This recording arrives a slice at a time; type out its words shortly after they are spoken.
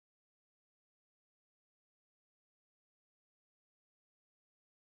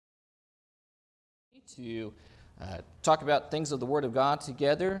to talk about things of the Word of God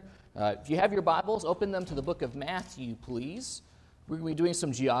together. If you have your Bibles, open them to the book of Matthew, please. We're going to be doing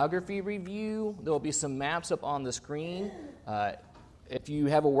some geography review. There will be some maps up on the screen. If you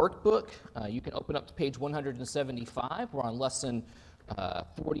have a workbook, you can open up to page 175. We're on lesson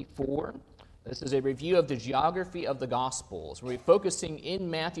 44. This is a review of the geography of the Gospels. We're focusing in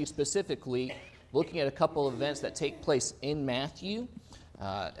Matthew specifically, looking at a couple of events that take place in Matthew.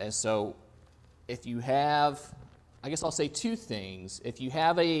 And so if you have, I guess I'll say two things. If you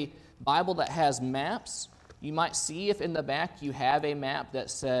have a Bible that has maps, you might see if in the back you have a map that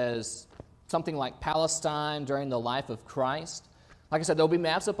says something like Palestine during the life of Christ. Like I said, there'll be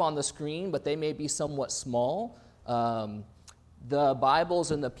maps up on the screen, but they may be somewhat small. The Bibles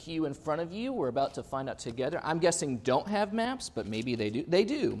in the pew in front of you, we're about to find out together, I'm guessing don't have maps, but maybe they do. They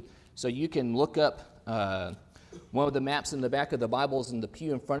do. So you can look up one of the maps in the back of the Bibles in the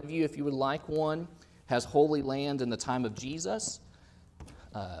pew in front of you if you would like one. Has Holy Land in the time of Jesus.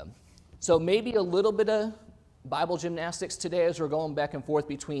 So maybe a little bit of Bible gymnastics today as we're going back and forth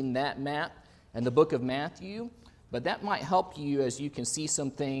between that map and the book of Matthew. But that might help you as you can see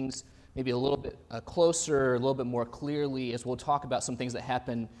some things maybe a little bit closer, a little bit more clearly as we'll talk about some things that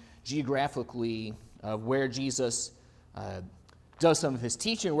happen geographically, where Jesus does some of his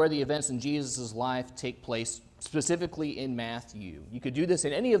teaching, where the events in Jesus' life take place, specifically in Matthew. You could do this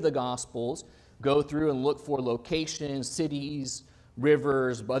in any of the Gospels, go through and look for locations, cities,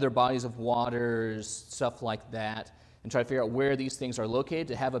 rivers, other bodies of waters, stuff like that, and try to figure out where these things are located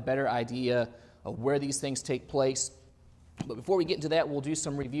to have a better idea of where these things take place. But before we get into that, we'll do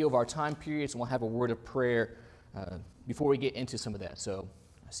some review of our time periods, and we'll have a word of prayer before we get into some of that. So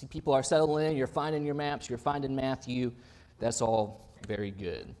I see people are settling in. You're finding your maps. You're finding Matthew. That's all very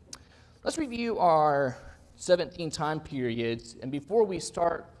good. Let's review our 17 time periods. And before we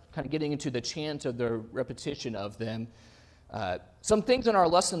start kind of getting into the chant of the repetition of them, some things in our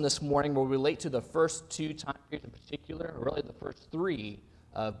lesson this morning will relate to the first two time periods in particular, or really the first three,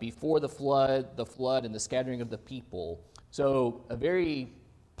 before the flood, and the scattering of the people. So a very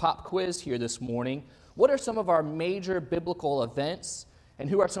pop quiz here this morning. What are some of our major biblical events, and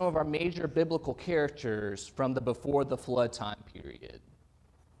who are some of our major biblical characters from the before the flood time period?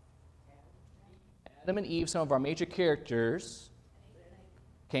 Adam and Eve, some of our major characters.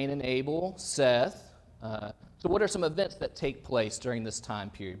 Cain and Abel, Seth. So what are some events that take place during this time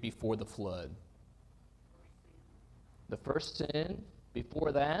period before the flood? The first sin.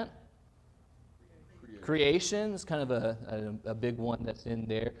 Before that, creation is kind of a big one that's in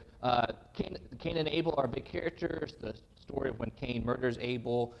there. Cain and Abel are big characters. The story of when Cain murders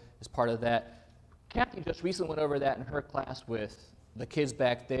Abel is part of that. Kathy just recently went over that in her class with the kids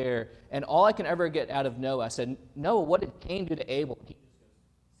back there, and all I can ever get out of Noah, I said, Noah, what did Cain do to Abel? He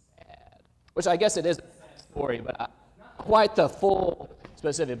was sad. Which I guess it is a sad story, but not quite the full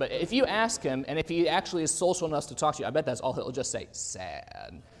specific. But if you ask him, and if he actually is social enough to talk to you, I bet that's all he'll just say,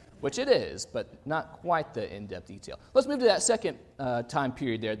 sad. Which it is, but not quite the in-depth detail. Let's move to that second time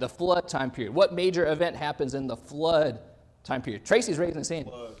period there, the flood time period. What major event happens in the flood time period? Tracy's raising his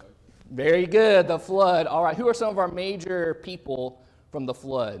hand. Very good, the flood. All right, who are some of our major people from the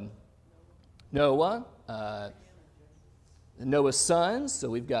flood? Noah, Noah's sons, so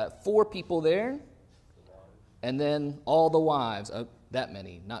we've got 4 people there. And then all the wives, that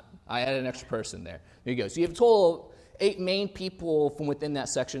many. I added an extra person there. There you go. So you have a total of 8 main people from within that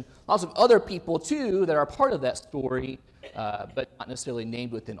section. Lots of other people, too, that are part of that story, but not necessarily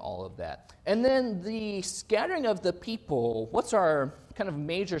named within all of that. And then the scattering of the people, what's our kind of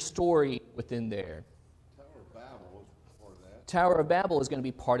major story within there? Tower of Babel is part of that. Tower of Babel is going to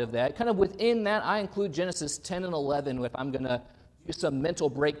be part of that. Kind of within that, I include Genesis 10 and 11 if I'm going to do some mental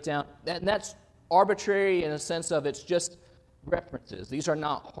breakdown. And that's arbitrary in a sense of it's just references. These are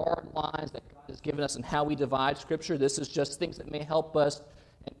not hard lines that God has given us in how we divide Scripture. This is just things that may help us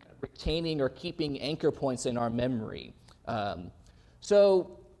in retaining or keeping anchor points in our memory.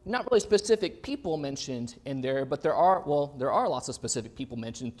 So not really specific people mentioned in there, but there are lots of specific people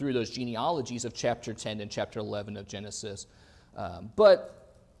mentioned through those genealogies of chapter 10 and chapter 11 of Genesis.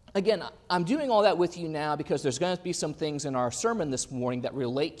 But again, I'm doing all that with you now because there's going to be some things in our sermon this morning that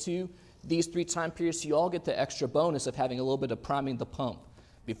relate to these 3 time periods, so you all get the extra bonus of having a little bit of priming the pump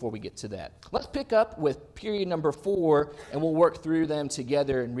before we get to that. Let's pick up with period number 4, and we'll work through them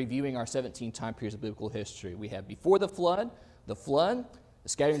together in reviewing our 17 time periods of biblical history. We have before the flood, the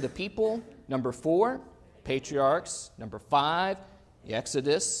scattering of the people, number 4, patriarchs, number 5, the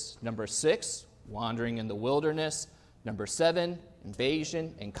Exodus, number 6, wandering in the wilderness, number 7,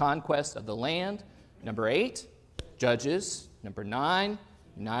 invasion and conquest of the land, number 8, Judges, number 9,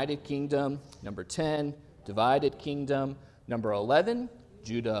 united kingdom. Number 10, divided kingdom. Number 11,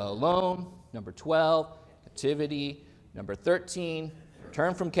 Judah alone. Number 12, captivity. Number 13,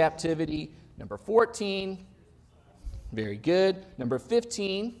 return from captivity. Number 14, very good. Number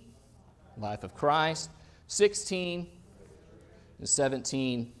 15, life of Christ. 16 and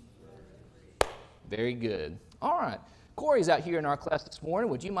 17, very good. All right. Corey's out here in our class this morning.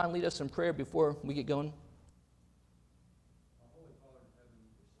 Would you mind lead us in prayer before we get going? Holy Father in heaven,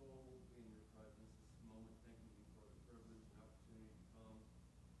 your soul will be in your presence this moment. Thanking you for the privilege and opportunity to come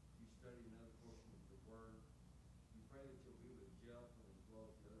to study another portion of your word. We pray that you'll be with Jeff and as well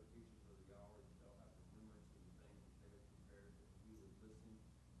as the other teachers of the hour, that they'll have remembrance of the things that they have prepared, that we would listen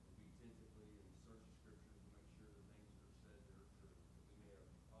and be attentively and search the scriptures to make sure the things that are said there are true, that we may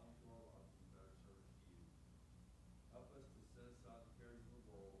apply to our lives and better service to you. Help us to set aside the cares of the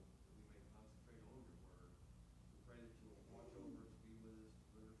world, that we may concentrate on your word. We pray that you will watch over us, be with us,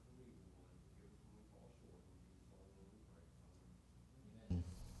 deliver us from the evil one, and forgive us when we fall short. In Jesus' holy name we pray. Amen.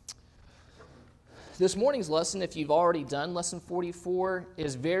 This morning's lesson, if you've already done lesson 44,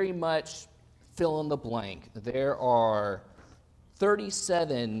 is very much fill in the blank. There are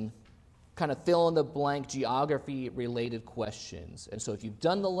 37 kind of fill in the blank geography related questions. And so if you've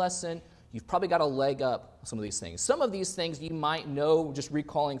done the lesson, you've probably got a leg up some of these things. Some of these things you might know just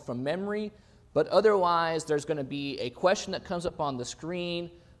recalling from memory, but otherwise there's going to be a question that comes up on the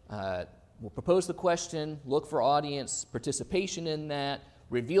screen. We'll propose the question, look for audience participation in that,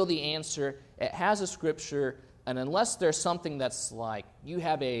 reveal the answer. It has a scripture, and unless there's something that's like you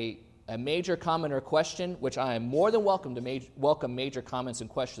have a major comment or question, which I am more than welcome to welcome major comments and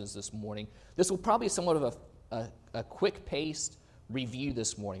questions this morning, this will probably be somewhat of a quick-paced review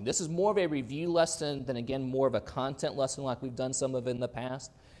this morning. This is more of a review lesson than, again, more of a content lesson like we've done some of in the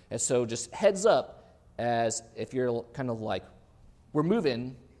past. And so just heads up, as if you're kind of like, we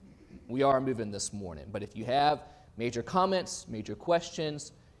are moving this morning. But if you have major comments, major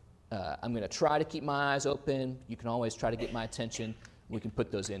questions, I'm going to try to keep my eyes open. You can always try to get my attention. We can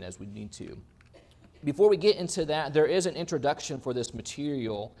put those in as we need to. Before we get into that, there is an introduction for this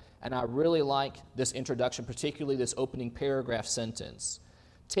material, and I really like this introduction, particularly this opening paragraph sentence.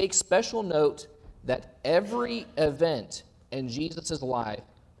 Take special note that every event in Jesus' life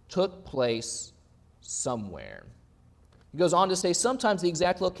took place somewhere. He goes on to say, sometimes the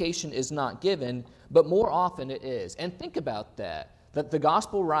exact location is not given, but more often it is. And think about that the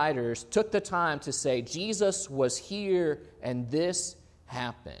gospel writers took the time to say, Jesus was here and this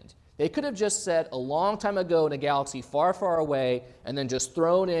happened. They could have just said a long time ago in a galaxy far, far away, and then just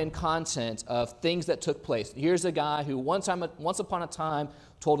thrown in content of things that took place. Here's a guy who once upon a time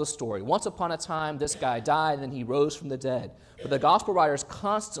told a story. Once upon a time, this guy died, and then he rose from the dead. But the gospel writers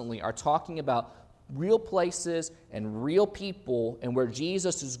constantly are talking about real places and real people and where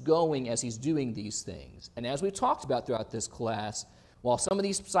Jesus is going as he's doing these things. And as we've talked about throughout this class, while some of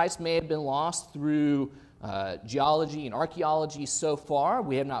these sites may have been lost through geology and archaeology so far,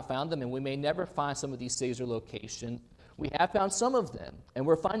 we have not found them, and we may never find some of these cities or locations. We have found some of them, and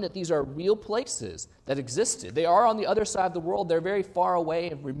we're finding that these are real places that existed. They are on the other side of the world. They're very far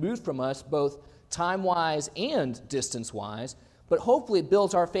away and removed from us, both time-wise and distance-wise, but hopefully it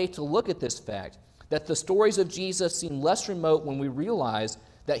builds our faith to look at this fact, that the stories of Jesus seem less remote when we realize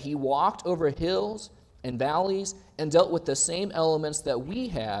that he walked over hills and valleys and dealt with the same elements that we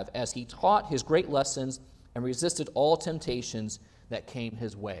have as he taught his great lessons and resisted all temptations that came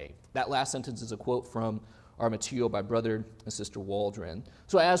his way. That last sentence is a quote from our material by Brother and Sister Waldron.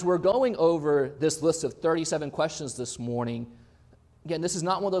 So as we're going over this list of 37 questions this morning, again, this is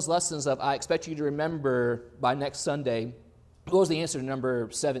not one of those lessons of I expect you to remember by next Sunday what was the answer to number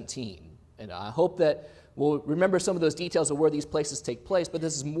 17. And I hope that we'll remember some of those details of where these places take place, but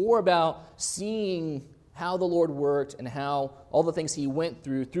this is more about seeing how the Lord worked and how all the things he went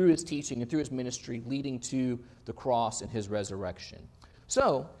through his teaching and through his ministry leading to the cross and his resurrection.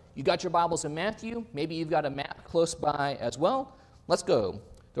 So, you got your Bibles in Matthew. Maybe you've got a map close by as well. Let's go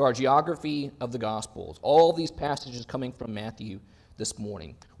to our geography of the Gospels. All these passages coming from Matthew this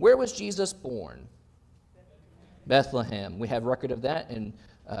morning. Where was Jesus born? Bethlehem. We have record of that in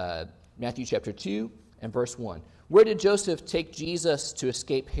Matthew chapter 2 and verse 1. Where did Joseph take Jesus to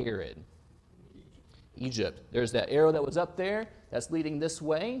escape Herod? Egypt. There's that arrow that was up there that's leading this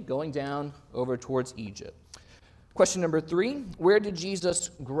way, going down over towards Egypt. Question number 3, where did Jesus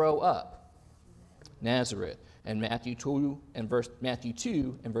grow up? Nazareth. And Matthew 2 and verse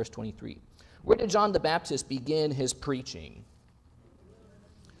 23. Where did John the Baptist begin his preaching?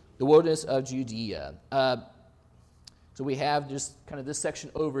 The wilderness of Judea. So we have just kind of this section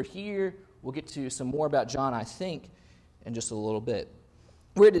over here. We'll get to some more about John, I think, in just a little bit.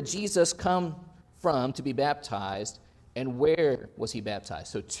 where did Jesus come from to be baptized, and where was he baptized?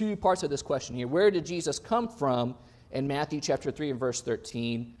 So 2 parts of this question here. Where did Jesus come from in Matthew chapter 3 and verse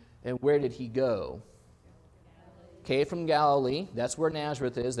 13, and where did he go? Came from Galilee. That's where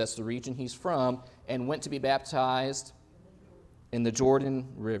Nazareth is. That's the region he's from, and went to be baptized in the Jordan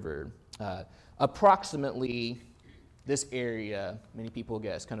River. Approximately this area, many people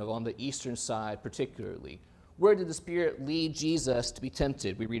guess, kind of on the eastern side particularly. Where did the Spirit lead Jesus to be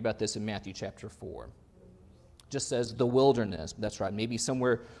tempted? We read about this in Matthew chapter 4. Just says the wilderness. That's right, maybe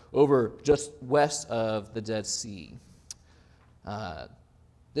somewhere over just west of the Dead Sea.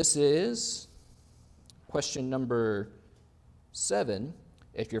 This is question number 7,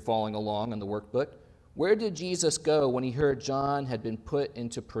 if you're following along on the workbook. Where did Jesus go when he heard John had been put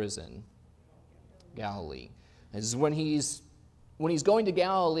into prison? Galilee. This is when he's going to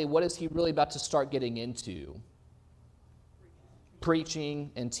Galilee, what is he really about to start getting into?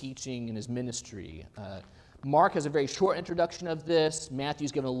 Preaching and teaching in his ministry. Mark has a very short introduction of this.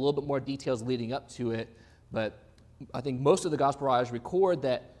 Matthew's given a little bit more details leading up to it, but I think most of the gospel writers record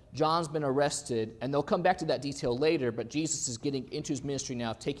that John's been arrested, and they'll come back to that detail later, but Jesus is getting into his ministry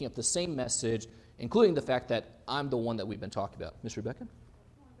now, taking up the same message, including the fact that I'm the one that we've been talking about. Miss Rebecca?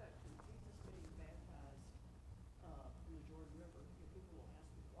 Going back to Jesus being baptized in the Jordan River, people will ask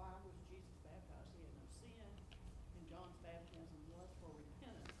me, why was Jesus baptized? He had no sin, and John's baptism was for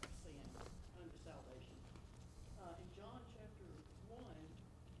repentance of sin unto salvation. In John chapter 1,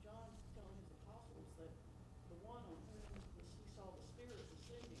 John's telling his apostles that the one on whom he saw the Spirit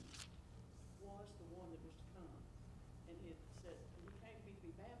descending was the one that was to come. And it said, and he came to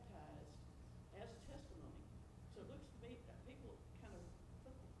be baptized as a testimony. So it looks to me that people kind of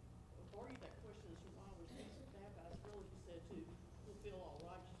argue that question as to why was Jesus baptized. Really, he said to fulfill all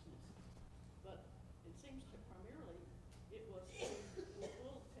righteousness. But it seems to primarily it was to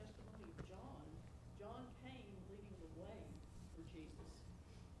fulfill the testimony of John. John came leading the way for Jesus.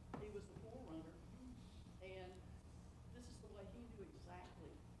 He was the forerunner, and this is the way he knew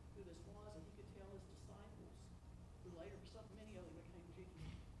exactly who this was, and he could tell his disciples, who later, many of them became Jesus'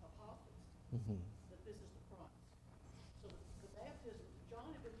 apostles, that this is the Christ. So the baptism, John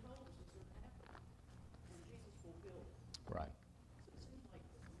had been told this was going to happen, and Jesus fulfilled it. Right. So it seems like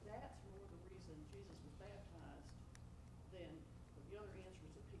that's more the reason Jesus was baptized than the other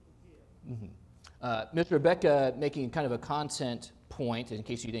answers that people give. Miss Rebecca making kind of a content point, in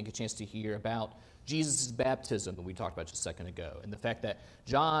case you didn't get a chance to hear, about Jesus' baptism that we talked about just a second ago, and the fact that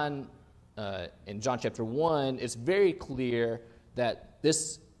John, in John chapter 1, it's very clear that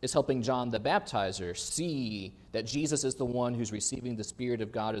this is helping John the baptizer see that Jesus is the one who's receiving the Spirit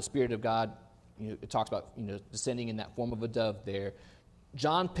of God. The Spirit of God, it talks about descending in that form of a dove there.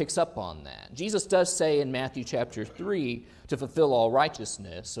 John picks up on that. Jesus does say in Matthew chapter 3 to fulfill all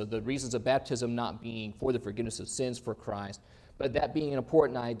righteousness, so the reasons of baptism not being for the forgiveness of sins for Christ, but that being an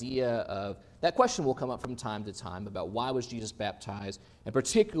important idea of, that question will come up from time to time about why was Jesus baptized, and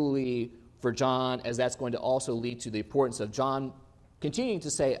particularly for John, as that's going to also lead to the importance of John continuing to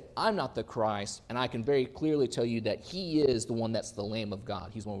say, I'm not the Christ, and I can very clearly tell you that he is the one that's the Lamb of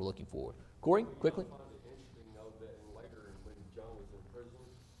God. He's the one we're looking for. Corey, quickly. I find it interesting, though, that later when John was in prison,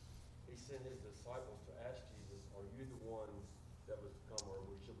 he sent his disciples to ask Jesus, are you the one that was to come, or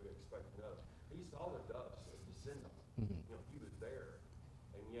should we expect another? He saw the doves descend on him. He was there.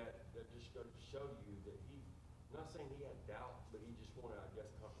 And yet, that just goes to show you that I'm not saying he had doubt, but he just wanted, I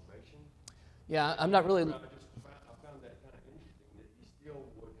guess, confirmation. Yeah, I'm not really... I found that kind of interesting, that he still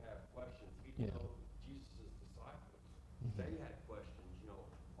would have questions, even though Jesus' disciples, they had questions,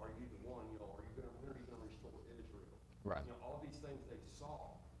 are you the one, when are you going to restore Israel? Right. All these things they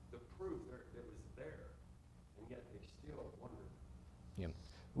saw, the proof that was there, and yet they still wondered. Yeah.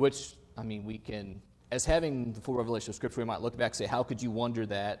 Which, we can, as having the full revelation of Scripture, we might look back and say, how could you wonder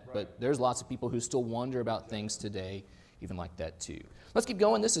that? Right. But there's lots of people who still wonder about things today, even like that too. Let's keep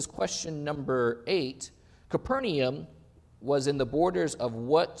going. This is question number 8. Capernaum was in the borders of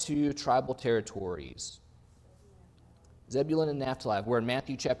what 2 tribal territories? Zebulun and Naphtali. We're in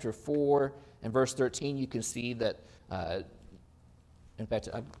Matthew chapter 4 and verse 13. You can see that, in fact,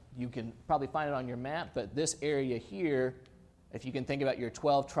 you can probably find it on your map, but this area here, if you can think about your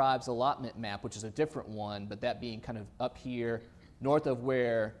 12 tribes allotment map, which is a different one, but that being kind of up here, north of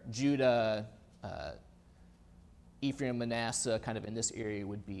where Judah, Ephraim, Manasseh, kind of in this area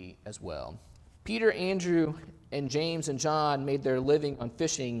would be as well. Peter, Andrew, and James and John made their living on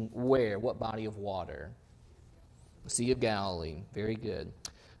fishing where? What body of water? The Sea of Galilee. Very good.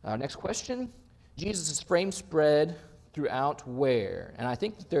 Next question. Jesus' fame spread throughout where? And I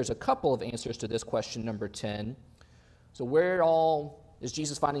think that there's a couple of answers to this question, number 10. So where all is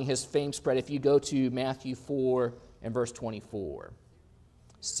Jesus finding his fame spread if you go to Matthew 4 and verse 24.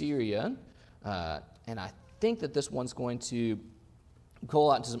 Syria, and I think that this one's going to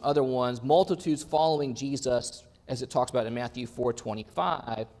go out into some other ones. Multitudes following Jesus, as it talks about in Matthew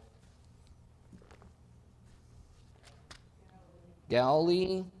 4:25.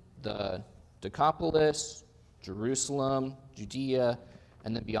 Galilee, the Decapolis, Jerusalem, Judea,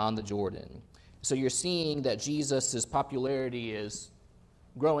 and then beyond the Jordan. So you're seeing that Jesus' popularity is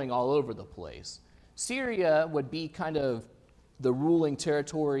growing all over the place. Syria would be kind of the ruling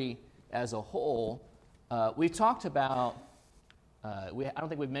territory as a whole. We've talked about, I don't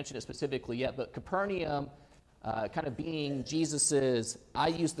think we've mentioned it specifically yet, but Capernaum kind of being Jesus's, I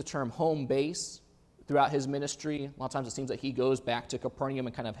use the term home base throughout his ministry. A lot of times it seems like he goes back to Capernaum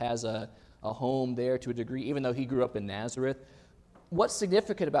and kind of has a home there to a degree, even though he grew up in Nazareth. What's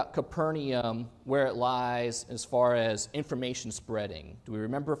significant about Capernaum, where it lies as far as information spreading? Do we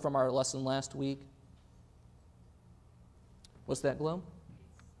remember from our lesson last week? What's that, Glow?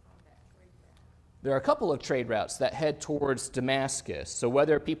 There are a couple of trade routes that head towards Damascus. So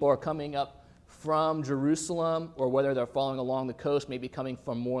whether people are coming up from Jerusalem or whether they're following along the coast, maybe coming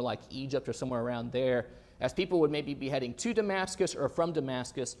from more like Egypt or somewhere around there, as people would maybe be heading to Damascus or from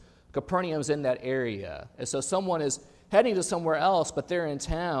Damascus, Capernaum's in that area. And so someone is heading to somewhere else, but they're in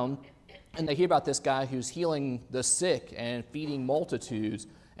town, and they hear about this guy who's healing the sick and feeding multitudes.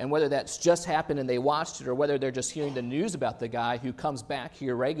 And whether that's just happened and they watched it, or whether they're just hearing the news about the guy who comes back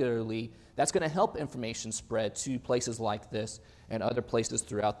here regularly, that's going to help information spread to places like this and other places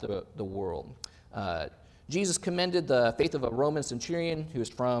throughout the world. Jesus commended the faith of a Roman centurion who was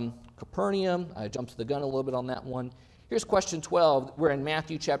from Capernaum. I jumped the gun a little bit on that one. Here's question 12. We're in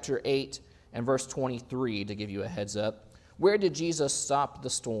Matthew chapter 8 and verse 23 to give you a heads up. Where did Jesus stop the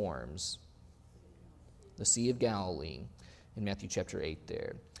storms? The Sea of Galilee in Matthew chapter 8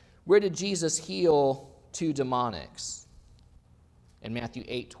 there. Where did Jesus heal two demonics? In Matthew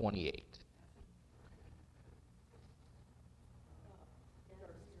 8:28.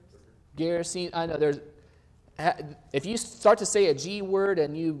 Gerasene, I know there's, if you start to say a G word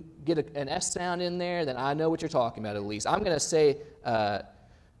and you get an S sound in there, then I know what you're talking about at least. I'm going to say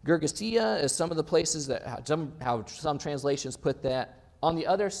Gergesia is some of the places that, how some translations put that. On the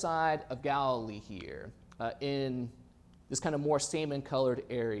other side of Galilee here, in this kind of more salmon-colored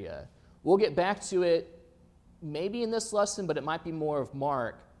area. We'll get back to it maybe in this lesson, but it might be more of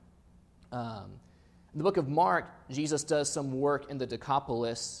Mark. In the book of Mark, Jesus does some work in the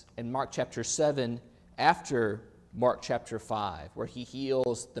Decapolis in Mark chapter 7 after Mark chapter 5, where he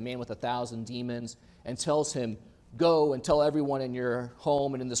heals the man with 1,000 demons and tells him, go and tell everyone in your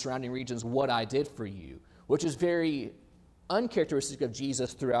home and in the surrounding regions what I did for you, which is very uncharacteristic of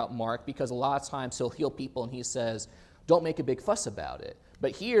Jesus throughout Mark, because a lot of times he'll heal people and he says, don't make a big fuss about it.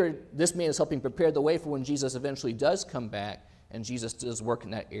 But here, this man is helping prepare the way for when Jesus eventually does come back, and Jesus does work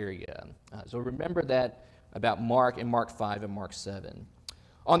in that area. So remember that about Mark in Mark 5 and Mark 7.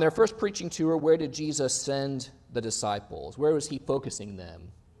 On their first preaching tour, where did Jesus send the disciples? Where was he focusing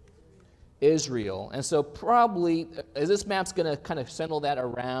them? Israel. And so probably, as this map's going to kind of center that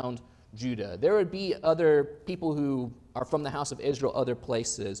around Judah, there would be other people who are from the house of Israel, other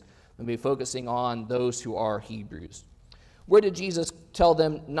places, and be focusing on those who are Hebrews. Where did Jesus tell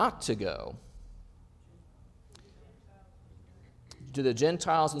them not to go? To the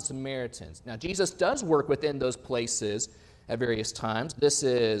Gentiles and Samaritans. Now, Jesus does work within those places at various times. This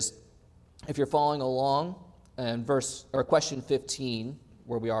is, if you're following along, in question 15,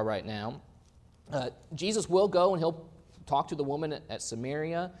 where we are right now. Jesus will go and he'll talk to the woman at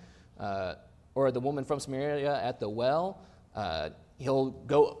Samaria, or the woman from Samaria at the well. He'll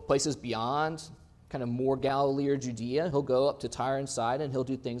go places beyond, kind of more Galilee or Judea. He'll go up to Tyre and Sidon, he'll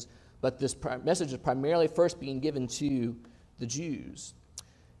do things. But this message is primarily first being given to the Jews.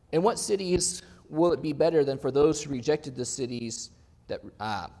 In what cities will it be better than for those who rejected the cities that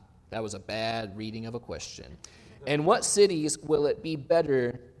was a bad reading of a question. In what cities will it be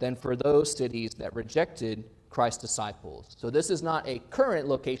better than for those cities that rejected Christ's disciples? So this is not a current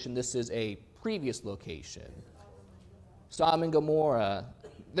location, this is a previous location. Sodom and Gomorrah.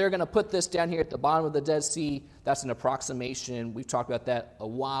 They're going to put this down here at the bottom of the Dead Sea. That's an approximation. We've talked about that a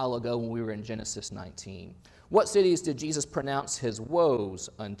while ago when we were in Genesis 19. What cities did Jesus pronounce his woes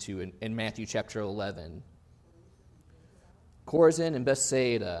unto in Matthew chapter 11? Chorazin and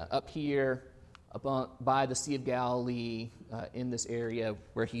Bethsaida, up here by the Sea of Galilee, in this area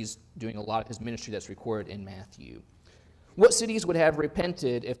where he's doing a lot of his ministry that's recorded in Matthew. What cities would have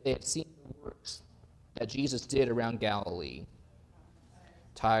repented if they had seen the works that Jesus did around Galilee?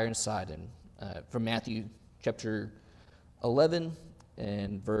 Tyre and Sidon, from Matthew chapter 11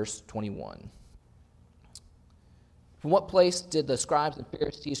 in verse 21. From what place did the scribes and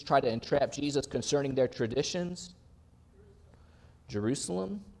Pharisees try to entrap Jesus concerning their traditions?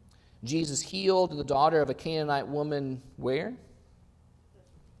 Jerusalem. Jesus healed the daughter of a Canaanite woman where?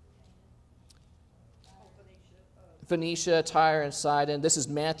 Phoenicia, Tyre, and Sidon. This is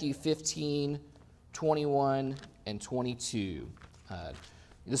Matthew 15, 21, and 22.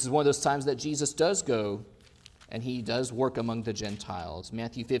 This is one of those times that Jesus does go and he does work among the Gentiles.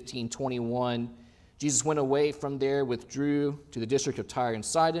 Matthew 15, 21. Jesus went away from there, withdrew to the district of Tyre and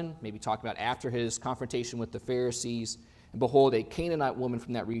Sidon, maybe talking about after his confrontation with the Pharisees. And behold, a Canaanite woman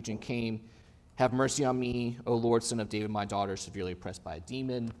from that region came. Have mercy on me, O Lord, Son of David, my daughter is severely oppressed by a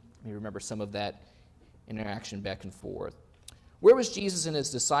demon. You remember some of that interaction back and forth. Where was Jesus and his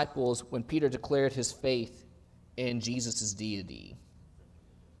disciples when Peter declared his faith in Jesus' deity?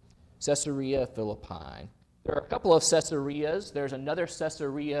 Caesarea Philippi. There are a couple of Caesareas. There's another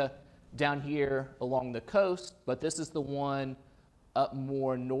Caesarea down here along the coast, but this is the one up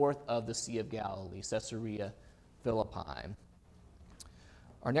more north of the Sea of Galilee, Caesarea Philippi.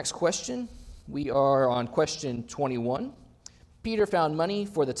 Our next question, we are on question 21. Peter found money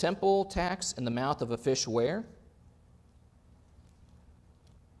for the temple tax in the mouth of a fish where?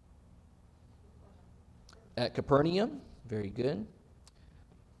 At Capernaum. Very good.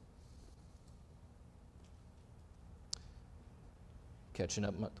 Catching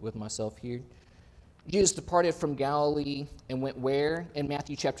up with myself here. Jesus departed from Galilee and went where in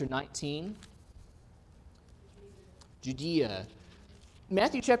Matthew chapter 19? Judea.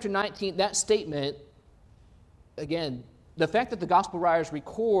 Matthew chapter 19, that statement, again, the fact that the gospel writers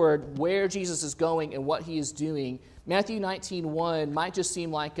record where Jesus is going and what he is doing, Matthew 19:1 might just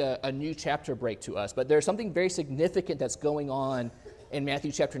seem like a new chapter break to us, but there's something very significant that's going on in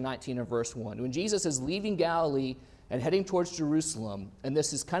Matthew chapter 19 and verse 1. When Jesus is leaving Galilee and heading towards Jerusalem, and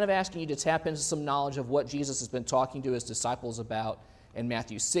this is kind of asking you to tap into some knowledge of what Jesus has been talking to his disciples about in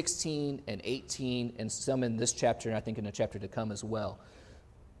Matthew 16 and 18, and some in this chapter, and I think in a chapter to come as well.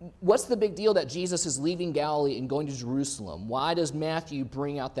 What's the big deal that Jesus is leaving Galilee and going to Jerusalem? Why does Matthew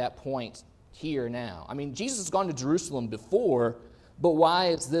bring out that point here now? I mean, Jesus has gone to Jerusalem before, but why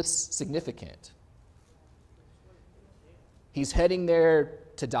is this significant? He's heading there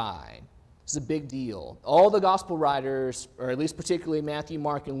to die. It's a big deal. All the gospel writers, or at least particularly Matthew,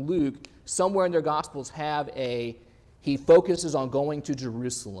 Mark, and Luke, somewhere in their gospels have he focuses on going to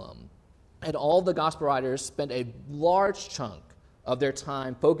Jerusalem. And all the gospel writers spend a large chunk of their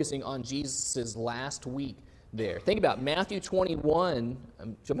time focusing on Jesus' last week there. Think about Matthew 21.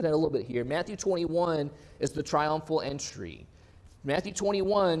 I'm jumping ahead a little bit here. Matthew 21 is the triumphal entry. Matthew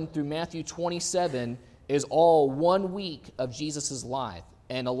 21 through Matthew 27 is all 1 week of Jesus' life.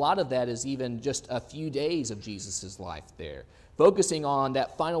 And a lot of that is even just a few days of Jesus' life there, focusing on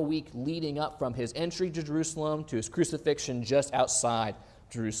that final week leading up from his entry to Jerusalem to his crucifixion just outside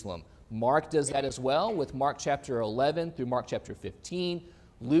Jerusalem. Mark does that as well with Mark chapter 11 through Mark chapter 15.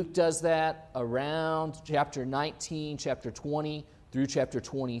 Luke does that around chapter 19, chapter 20 through chapter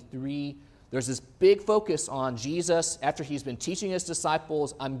 23. There's this big focus on Jesus after he's been teaching his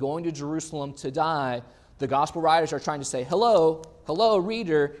disciples, I'm going to Jerusalem to die. The gospel writers are trying to say, hello,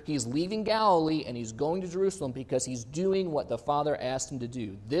 reader, he's leaving Galilee and he's going to Jerusalem because he's doing what the Father asked him to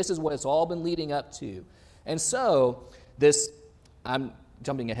do. This is what it's all been leading up to. And so, I'm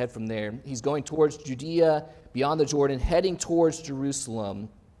jumping ahead from there. He's going towards Judea, beyond the Jordan, heading towards Jerusalem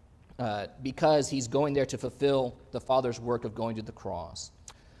because he's going there to fulfill the Father's work of going to the cross.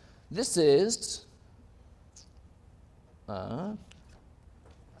 This is, I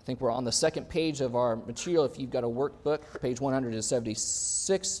think we're on the second page of our material. If you've got a workbook, page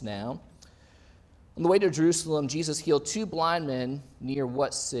 176 now. On the way to Jerusalem, Jesus healed 2 blind men near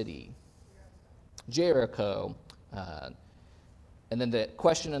what city? Jericho. And then the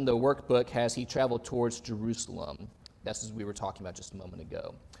question in the workbook has he traveled towards Jerusalem. That's as we were talking about just a moment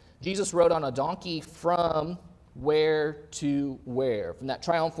ago. Jesus rode on a donkey from where to where? From that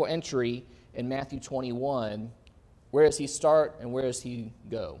triumphal entry in Matthew 21, where does he start and where does he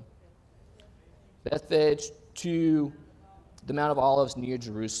go? Bethphage to the Mount of Olives near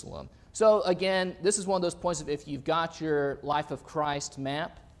Jerusalem. So again, this is one of those points of if you've got your Life of Christ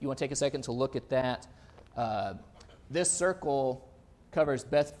map, you want to take a second to look at that. This circle covers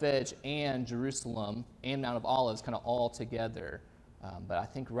Bethphage and Jerusalem and Mount of Olives kind of all together. But I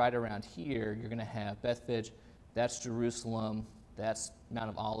think right around here, you're going to have Bethphage, that's Jerusalem, that's Mount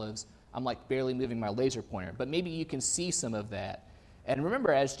of Olives. I'm like barely moving my laser pointer, but maybe you can see some of that. And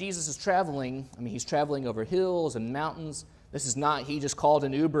remember, as Jesus is traveling, he's traveling over hills and mountains. This is not he just called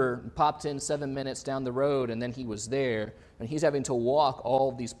an Uber, popped in 7 minutes down the road, and then he was there. And he's having to walk all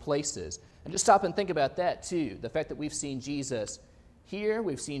of these places. And just stop and think about that too. The fact that we've seen Jesus here,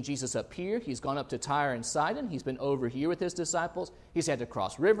 we've seen Jesus up here. He's gone up to Tyre and Sidon. He's been over here with his disciples. He's had to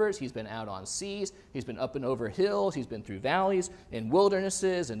cross rivers. He's been out on seas. He's been up and over hills. He's been through valleys and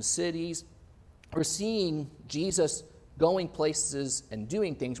wildernesses and cities. We're seeing Jesus going places and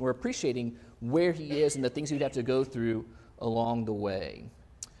doing things. We're appreciating where he is and the things he'd have to go through along the way.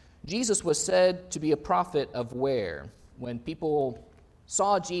 Jesus was said to be a prophet of where? When people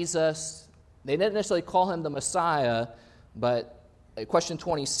saw Jesus, they didn't necessarily call him the Messiah, but at question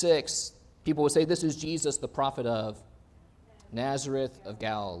 26, people would say, this is Jesus, the prophet of Nazareth of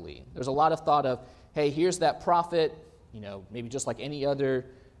Galilee. There's a lot of thought of, hey, here's that prophet, maybe just like any other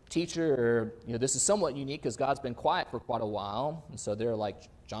teacher, or, this is somewhat unique because God's been quiet for quite a while. And so they're like,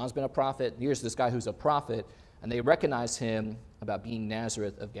 John's been a prophet. Here's this guy who's a prophet. And they recognize him about being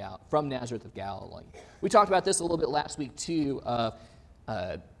from Nazareth of Galilee. We talked about this a little bit last week, too,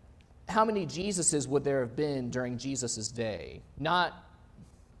 how many Jesuses would there have been during Jesus' day? Not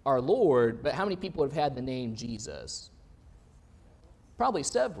our Lord, but how many people have had the name Jesus? Probably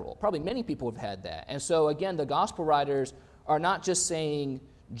several. Probably many people have had that. And so, again, the gospel writers are not just saying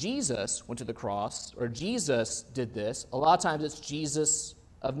Jesus went to the cross or Jesus did this. A lot of times it's Jesus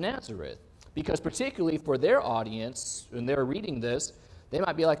of Nazareth. Because particularly for their audience, when they're reading this, they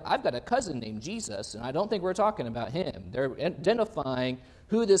might be like, I've got a cousin named Jesus, and I don't think we're talking about him. They're identifying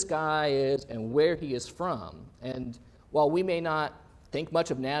who this guy is and where he is from. And while we may not think much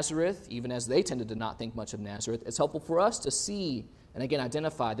of Nazareth, even as they tended to not think much of Nazareth, it's helpful for us to see and, again,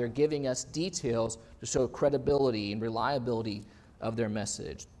 identify. They're giving us details to show credibility and reliability of their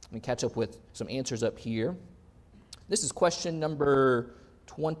message. Let me catch up with some answers up here. This is question number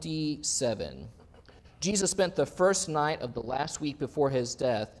 27. Jesus spent the first night of the last week before his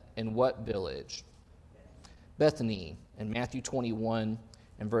death in what village? Bethany, in Matthew 21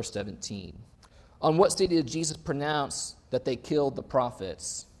 and verse 17. On what city did Jesus pronounce that they killed the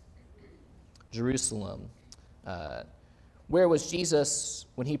prophets? Jerusalem. Where was Jesus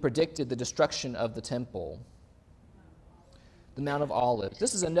when he predicted the destruction of the temple? The Mount of Olives.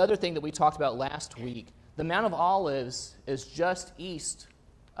 This is another thing that we talked about last week. The Mount of Olives is just east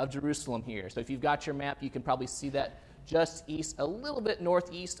of Jerusalem here. So if you've got your map, you can probably see that just east, a little bit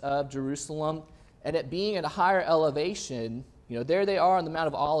northeast of Jerusalem. And it being at a higher elevation, there they are on the Mount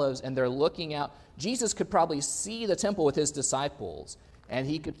of Olives, and they're looking out. Jesus could probably see the temple with his disciples, and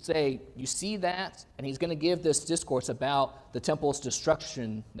he could say, you see that? And he's going to give this discourse about the temple's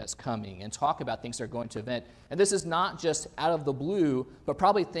destruction that's coming and talk about things that are going to event. And this is not just out of the blue, but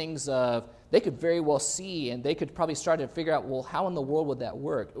probably things of they could very well see, and they could probably start to figure out, well, how in the world would that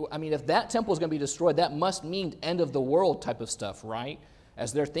work? I mean, if that temple is going to be destroyed, that must mean end of the world type of stuff, right?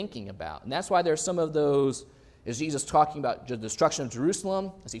 As they're thinking about. And that's why there's some of those. Is Jesus talking about the destruction of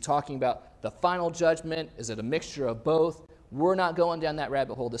Jerusalem? Is he talking about the final judgment? Is it a mixture of both? We're not going down that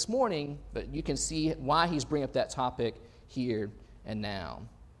rabbit hole this morning, but you can see why he's bringing up that topic here and now.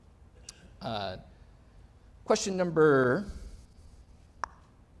 Question number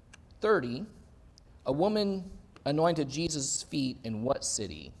 30. A woman anointed Jesus' feet in what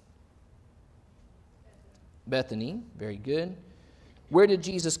city? Bethany. Very good. Where did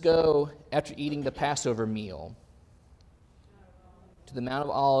Jesus go after eating the Passover meal? To the Mount of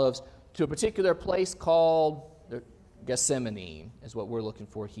Olives, to a particular place called Gethsemane, is what we're looking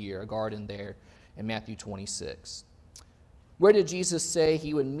for here, a garden there in Matthew 26. Where did Jesus say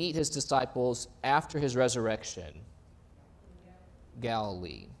he would meet his disciples after his resurrection?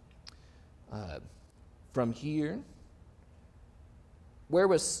 Galilee. From here, where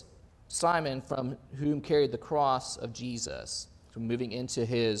was Simon from whom carried the cross of Jesus? So moving into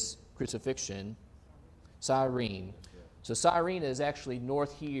his crucifixion, Cyrene. So Cyrene is actually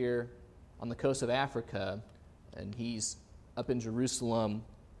north here on the coast of Africa, and he's up in Jerusalem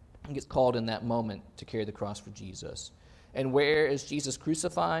and gets called in that moment to carry the cross for Jesus. And where is Jesus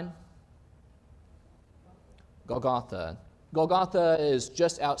crucified? Golgotha. Golgotha is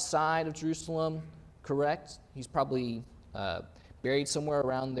just outside of Jerusalem, correct? He's probably buried somewhere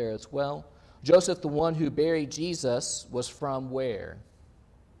around there as well. Joseph, the one who buried Jesus, was from where?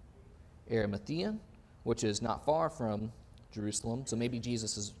 Arimathea, which is not far from Jerusalem, so maybe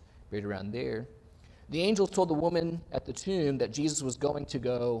Jesus is buried around there. The angels told the woman at the tomb that Jesus was going to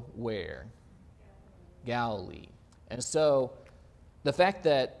go where? Galilee. And so the fact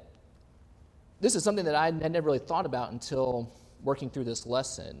that this is something that I had never really thought about until working through this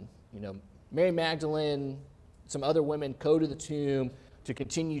lesson. Mary Magdalene, some other women go to the tomb, to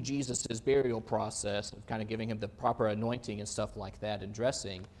continue Jesus' burial process of kind of giving him the proper anointing and stuff like that and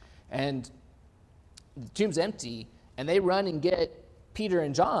dressing. And the tomb's empty, and they run and get Peter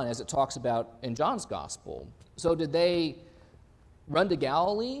and John, as it talks about in John's gospel. So did they run to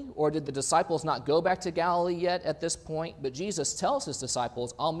Galilee, or did the disciples not go back to Galilee yet at this point? But Jesus tells his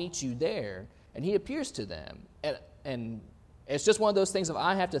disciples, I'll meet you there, and he appears to them. And it's just one of those things that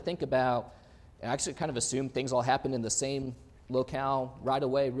I have to think about, and I actually kind of assume things all happen in the same locale right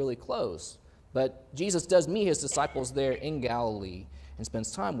away, really close. But Jesus does meet his disciples there in Galilee and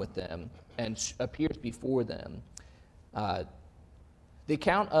spends time with them and appears before them. The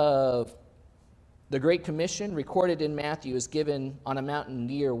account of the Great Commission recorded in Matthew is given on a mountain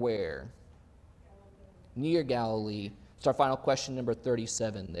near where? Near Galilee. It's our final question, number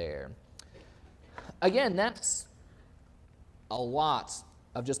 37 there. Again, that's a lot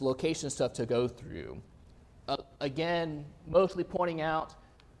of just location stuff to go through. Again, mostly pointing out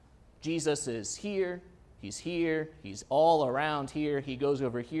Jesus is here, he's all around here, he goes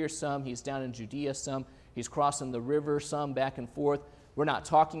over here some, he's down in Judea some, he's crossing the river some, back and forth. We're not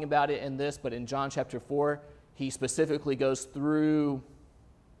talking about it in this, but in John chapter 4, he specifically goes through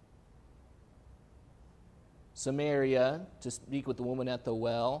Samaria to speak with the woman at the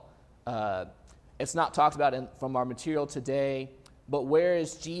well. It's not talked about from our material today, but where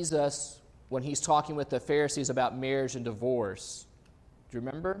is Jesus when he's talking with the Pharisees about marriage and divorce? Do you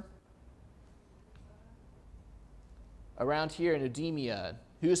remember? Around here in Idumea.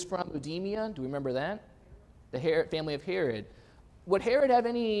 Who's from Idumea? Do we remember that? The family of Herod. Would Herod have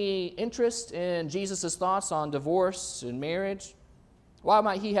any interest in Jesus' thoughts on divorce and marriage? Why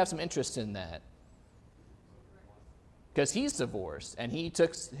might he have some interest in that? Because he's divorced, and he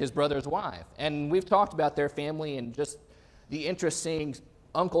took his brother's wife. And we've talked about their family and just the interesting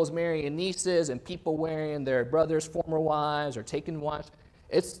uncles marrying nieces and people marrying their brothers' former wives or taking wives.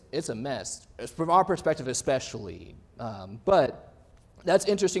 It's a mess, from our perspective especially. But that's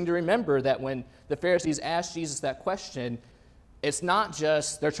interesting to remember that when the Pharisees asked Jesus that question, it's not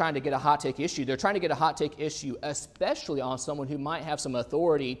just they're trying to get a hot take issue. They're trying to get a hot take issue, especially on someone who might have some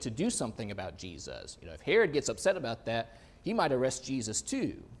authority to do something about Jesus. You know, if Herod gets upset about that, he might arrest Jesus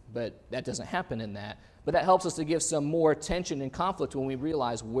too. But that doesn't happen in that. But that helps us to give some more tension and conflict when we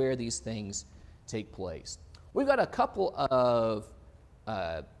realize where these things take place. We've got a couple of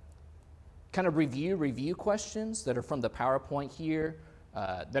kind of review questions that are from the PowerPoint here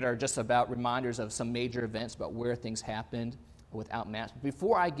that are just about reminders of some major events about where things happened without maps.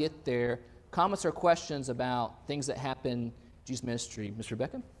 Before I get there, comments or questions about things that happened in Jesus' ministry. Mr.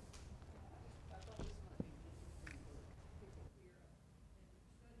 Beckham?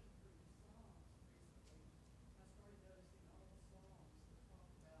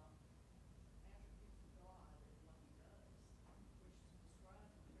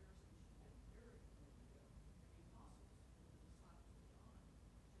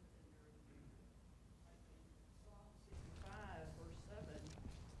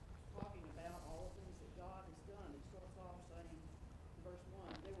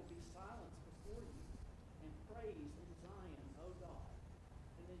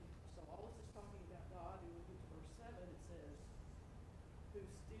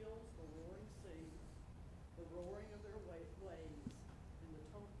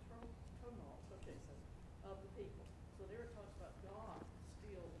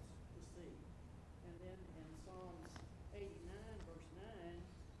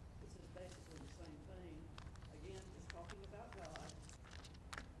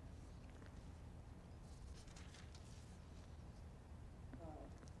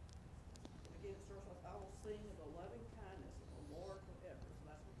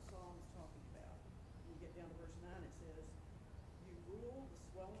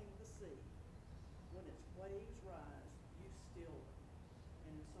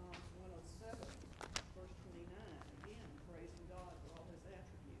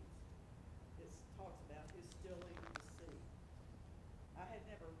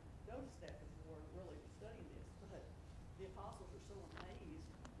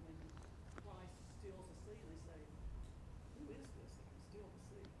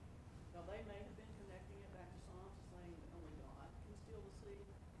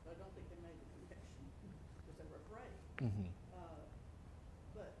 Mm-hmm.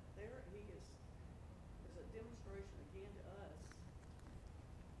 But there he is, as a demonstration again to us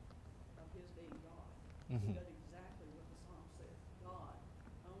of his being God. Mm-hmm. He did exactly what the Psalm said. God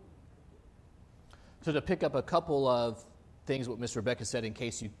only could do. So to pick up a couple of things what Miss Rebecca said in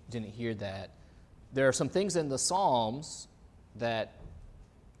case you didn't hear that, there are some things in the Psalms that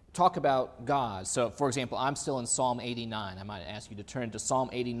talk about God. So, for example, I'm still in Psalm 89. I might ask you to turn to Psalm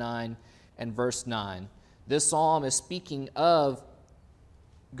 89 and verse 9. This psalm is speaking of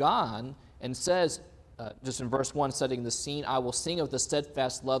God and says, just in verse 1, setting the scene, I will sing of the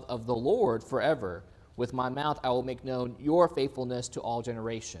steadfast love of the Lord forever. With my mouth I will make known your faithfulness to all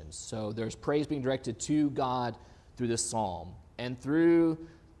generations. So there's praise being directed to God through this psalm. And through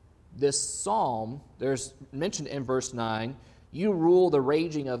this psalm, there's mentioned in verse 9, you rule the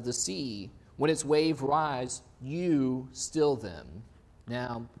raging of the sea. When its waves rise, you still them.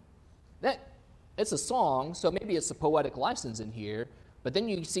 Now, it's a song, so maybe it's a poetic license in here, but then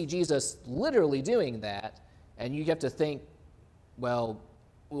you see Jesus literally doing that, and you have to think, well,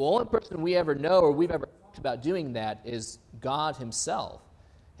 the only person we ever know or we've ever talked about doing that is God himself.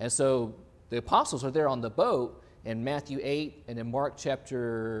 And so the apostles are there on the boat in Matthew 8 and in Mark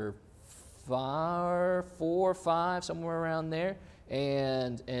chapter 4, 5, somewhere around there,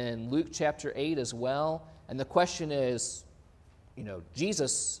 and in Luke chapter 8 as well. And the question is,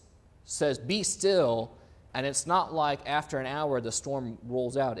 Jesus says, be still, and it's not like after an hour the storm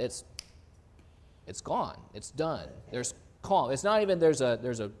rolls out. It's gone. It's done. There's calm. It's not even there's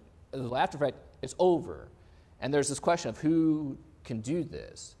a after effect. It's over. And there's this question of who can do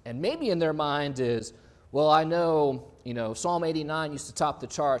this. And maybe in their mind is, well, I know, Psalm 89 used to top the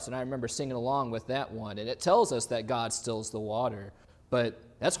charts, and I remember singing along with that one. And it tells us that God stills the water. But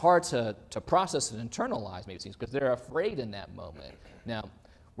that's hard to process and internalize, maybe it seems, because they're afraid in that moment. Now,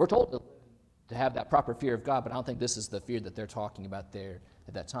 we're told to have that proper fear of God, but I don't think this is the fear that they're talking about there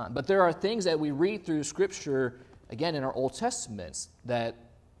at that time. But there are things that we read through Scripture, again, in our Old Testaments, that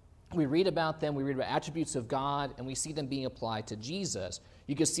we read about them, we read about attributes of God, and we see them being applied to Jesus.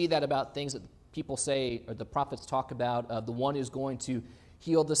 You can see that about things that people say, or the prophets talk about, the one who's going to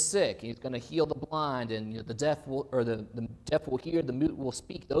heal the sick, he's going to heal the blind, and the deaf will, or the deaf will hear, the mute will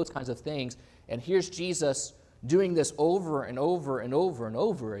speak, those kinds of things. And here's Jesus doing this over and over and over and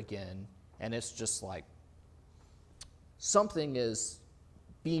over again, and it's just like something is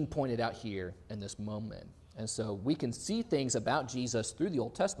being pointed out here in this moment. And so we can see things about Jesus through the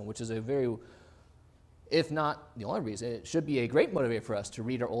Old Testament, which is a very, if not the only reason, it should be a great motivator for us to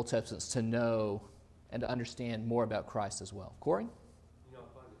read our Old Testaments to know and to understand more about Christ as well. Corey? I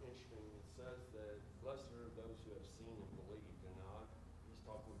find it interesting. It says that blessed are those who have seen and believed. And now he's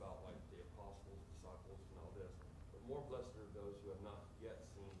talking about like the apostles, disciples, and all this. But more blessed are those who have not yet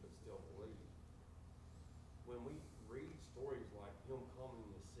seen but still believe. When we read stories like him calming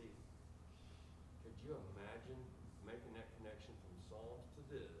the sea, could you imagine making that connection from Psalms to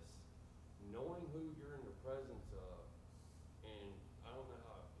this, knowing who you're in the presence of, and I don't know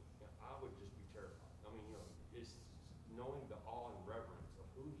how, I would just be terrified. I mean, it's knowing the awe and reverence of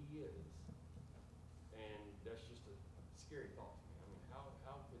who he is, and that's just a scary thought to me. I mean, how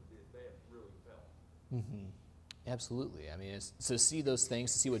could they have really felt? Mm-hmm. Absolutely. I mean, it's to see those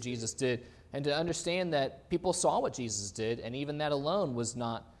things, to see what Jesus did, and to understand that people saw what Jesus did, and even that alone was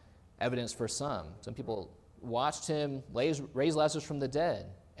not evidence for some. Some people watched him raise Lazarus from the dead,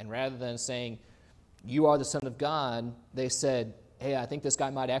 and rather than saying, you are the Son of God, they said, hey, I think this guy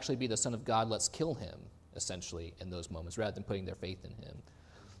might actually be the Son of God, let's kill him, essentially, in those moments, rather than putting their faith in him.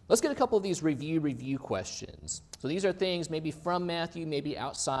 Let's get a couple of these review questions. So these are things maybe from Matthew, maybe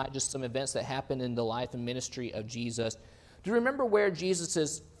outside, just some events that happened in the life and ministry of Jesus. Do you remember where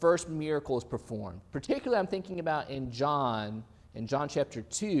Jesus' first miracle is performed? Particularly, I'm thinking about in John chapter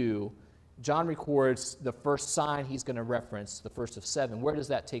 2, John records the first sign he's going to reference, the first of 7. Where does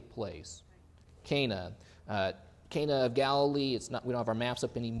that take place? Cana. Cana of Galilee. We don't have our maps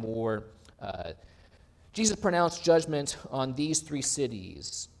up anymore. Jesus pronounced judgment on these 3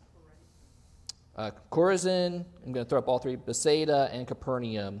 cities. Chorazin, I'm going to throw up all 3, Bethsaida, and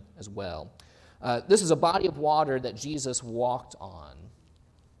Capernaum as well. This is a body of water that Jesus walked on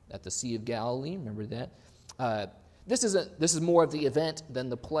at the Sea of Galilee. Remember that? This is more of the event than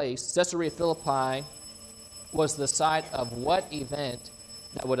the place. Caesarea Philippi was the site of what event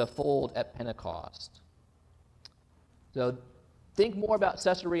that would unfold at Pentecost? So think more about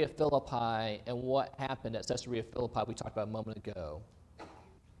Caesarea Philippi and what happened at Caesarea Philippi we talked about a moment ago.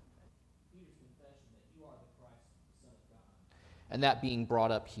 Peter's confession that you are the Christ, the Son of God. And that being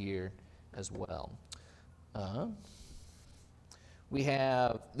brought up here as well. We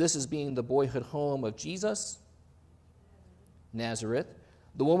have, this is being the boyhood home of Jesus, Nazareth.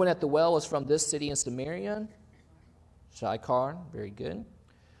 The woman at the well is from this city in Samaria, Sychar, very good.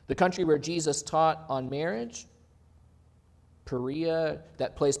 The country where Jesus taught on marriage, Perea,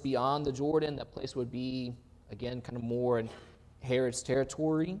 that place beyond the Jordan, that place would be, again, kind of more in Herod's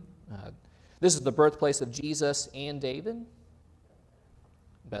territory. This is the birthplace of Jesus and David.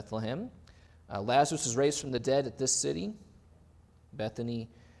 Bethlehem. Lazarus was raised from the dead at this city, Bethany.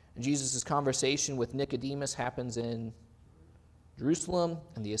 And Jesus' conversation with Nicodemus happens in Jerusalem,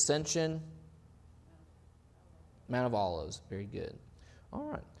 and the Ascension, Mount of Olives. Very good. All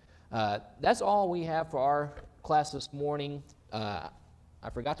right. That's all we have for our class this morning. I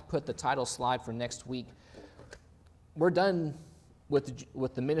forgot to put the title slide for next week. We're done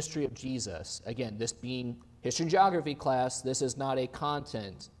with the ministry of Jesus. Again, this being history and geography class, this is not a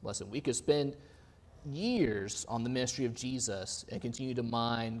content lesson. We could spend years on the ministry of Jesus and continue to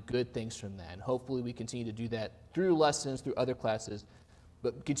mine good things from that. And hopefully we continue to do that through lessons, through other classes.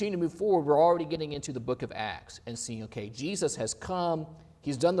 But continue to move forward, we're already getting into the book of Acts and seeing, okay, Jesus has come.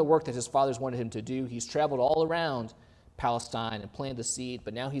 He's done the work that his fathers wanted him to do. He's traveled all around Palestine and planted the seed,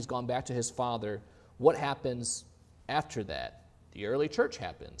 but now he's gone back to his father. What happens after that? The early church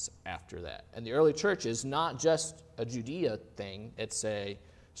happens after that. And the early church is not just a Judea thing. It's a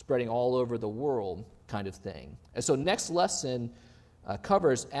spreading all over the world kind of thing. And so next lesson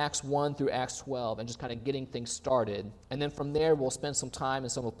covers Acts 1 through Acts 12 and just kind of getting things started. And then from there, we'll spend some time in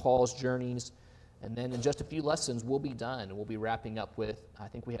some of Paul's journeys. And then in just a few lessons, we'll be done. And we'll be wrapping up with, I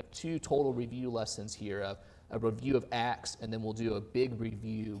think we have 2 total review lessons here, a review of Acts, and then we'll do a big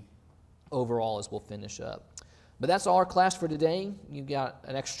review overall as we'll finish up. But that's all our class for today. You've got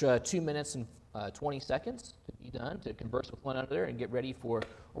an extra 2 minutes and 20 seconds to be done, to converse with one another and get ready for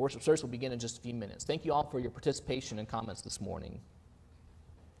our worship service. Will begin in just a few minutes. Thank you all for your participation and comments this morning.